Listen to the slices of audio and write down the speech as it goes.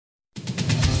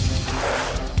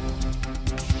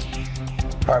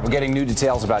All right, we're getting new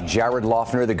details about Jared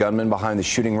Loughner, the gunman behind the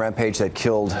shooting rampage that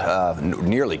killed,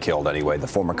 nearly killed anyway, the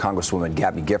former Congresswoman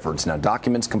Gabby Giffords. Now,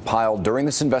 documents compiled during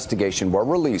this investigation were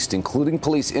released, including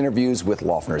police interviews with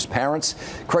Loughner's parents.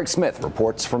 Craig Smith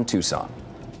reports from Tucson.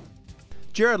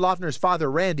 Jared Loughner's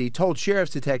father, Randy, told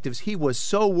sheriff's detectives he was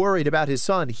so worried about his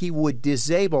son he would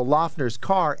disable Loughner's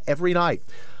car every night.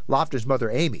 Loughner's mother,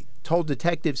 Amy, told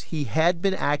detectives he had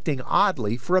been acting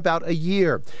oddly for about a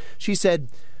year. She said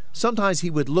sometimes he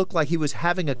would look like he was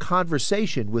having a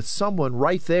conversation with someone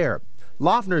right there.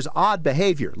 Loughner's odd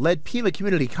behavior led Pima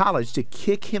Community College to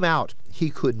kick him out. He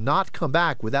could not come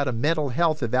back without a mental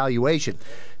health evaluation.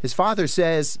 His father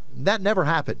says that never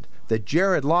happened, that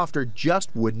Jared Loughner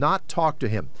just would not talk to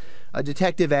him. A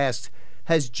detective asked,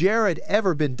 "Has Jared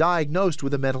ever been diagnosed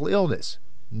with a mental illness?"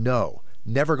 No.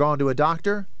 Never gone to a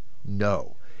doctor?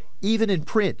 No. Even in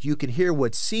print, you can hear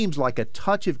what seems like a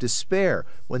touch of despair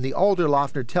when the older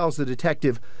Loughner tells the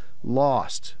detective,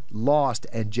 lost,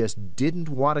 and just didn't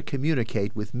want to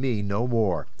communicate with me no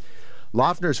more.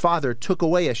 Loughner's father took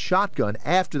away a shotgun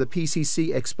after the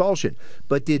PCC expulsion,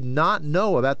 but did not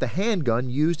know about the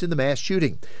handgun used in the mass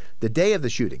shooting. The day of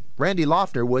the shooting, Randy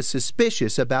Loughner was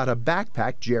suspicious about a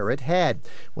backpack Jared had.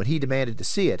 When he demanded to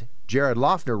see it, Jared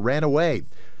Loughner ran away.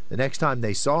 The next time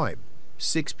they saw him,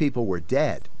 6 people were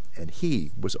dead, and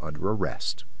he was under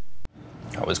arrest.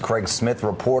 That was Craig Smith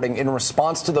reporting. In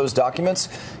response to those documents,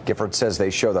 Gifford says they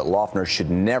show that Loughner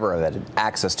should never have had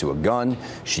access to a gun.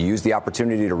 She used the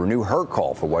opportunity to renew her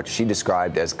call for what she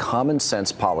described as common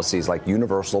sense policies like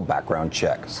universal background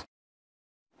checks.